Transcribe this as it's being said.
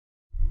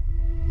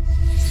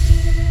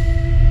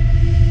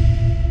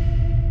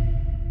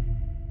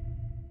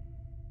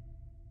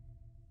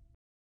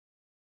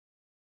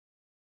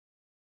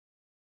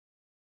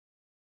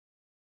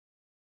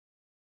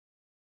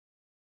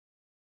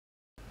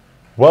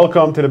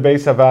Welcome to the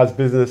Beis Havad's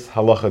Business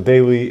Halacha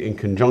Daily in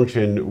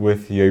conjunction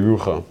with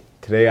Yerucha.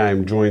 Today I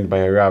am joined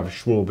by Rav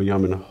Shmuel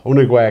Binyamin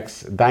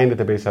Honigwax, Dayan at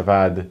the Beis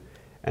Havad,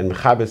 and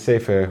Mechaber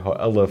Sefer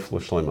Ha'elef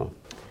L'Shlomo.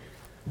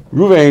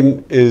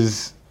 Ruvain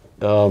is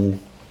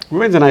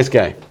Ruvain's a nice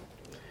guy,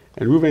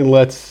 and Ruvain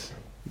lets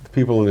the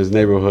people in his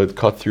neighborhood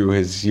cut through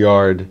his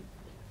yard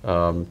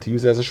to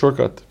use it as a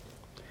shortcut.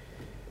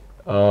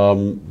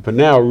 But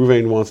now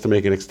Ruvain wants to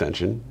make an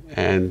extension,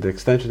 and the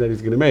extension that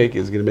he's going to make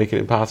is going to make it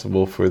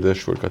impossible for the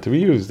shortcut to be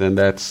used, and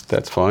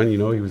that's fine. You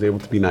know, he was able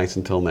to be nice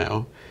until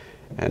now,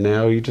 and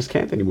now he just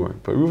can't anymore.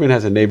 But Ruvain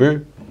has a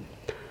neighbor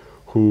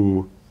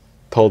who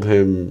told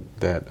him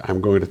that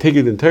I'm going to take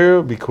it in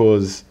Torah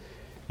because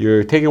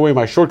you're taking away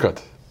my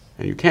shortcut,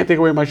 and you can't take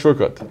away my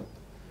shortcut.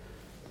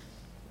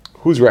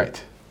 Who's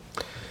right?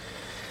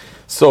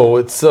 So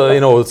it's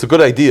it's a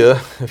good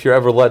idea if you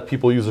ever let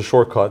people use a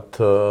shortcut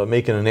to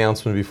make an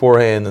announcement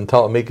beforehand and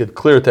make it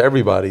clear to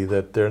everybody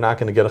that they're not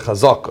going to get a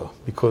chazaka,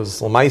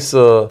 because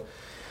l'maisa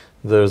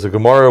there's a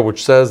Gemara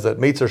which says that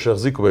meitzer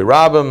shechziku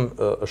be'rabim,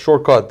 a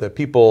shortcut that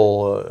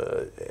people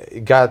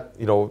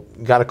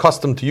got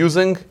accustomed to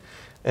using,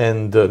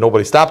 and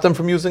nobody stopped them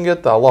from using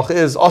it. The halach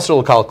is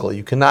asr l'kalkala.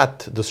 You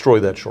cannot destroy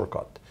that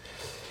shortcut.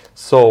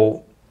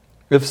 So,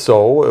 if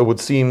so, it would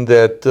seem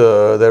that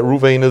that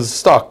Ruvain is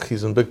stuck.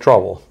 He's in big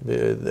trouble.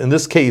 In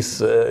this case,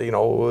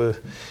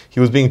 he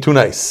was being too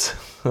nice.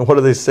 What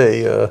do they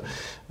say?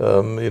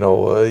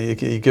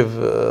 You give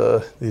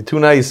you're too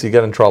nice, you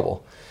get in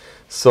trouble.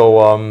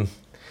 So,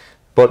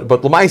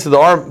 but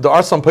l'maisa there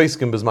are some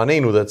poskim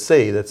b'zmanenu that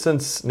say that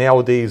since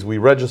nowadays we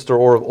register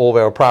all of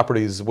our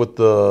properties with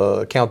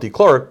the county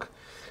clerk,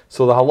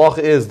 so the halach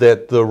is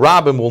that the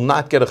rabbim will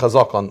not get a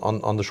chazak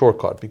on the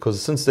shortcut,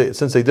 because since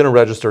they didn't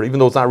register, even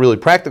though it's not really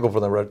practical for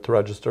them to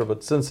register,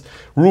 but since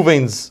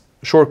Ruvain's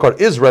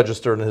shortcut is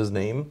registered in his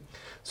name,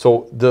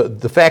 so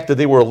the fact that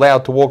they were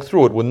allowed to walk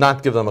through it would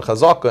not give them a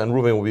chazaka, and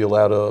Ruvain will be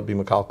allowed to be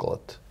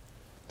mekalkalit.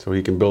 So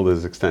he can build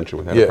his extension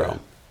without a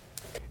problem.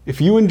 If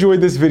you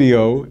enjoyed this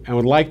video and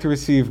would like to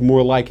receive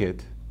more like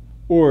it,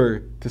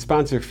 or to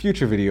sponsor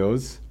future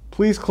videos,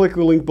 please click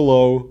the link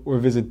below or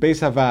visit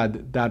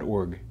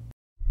beishavad.org.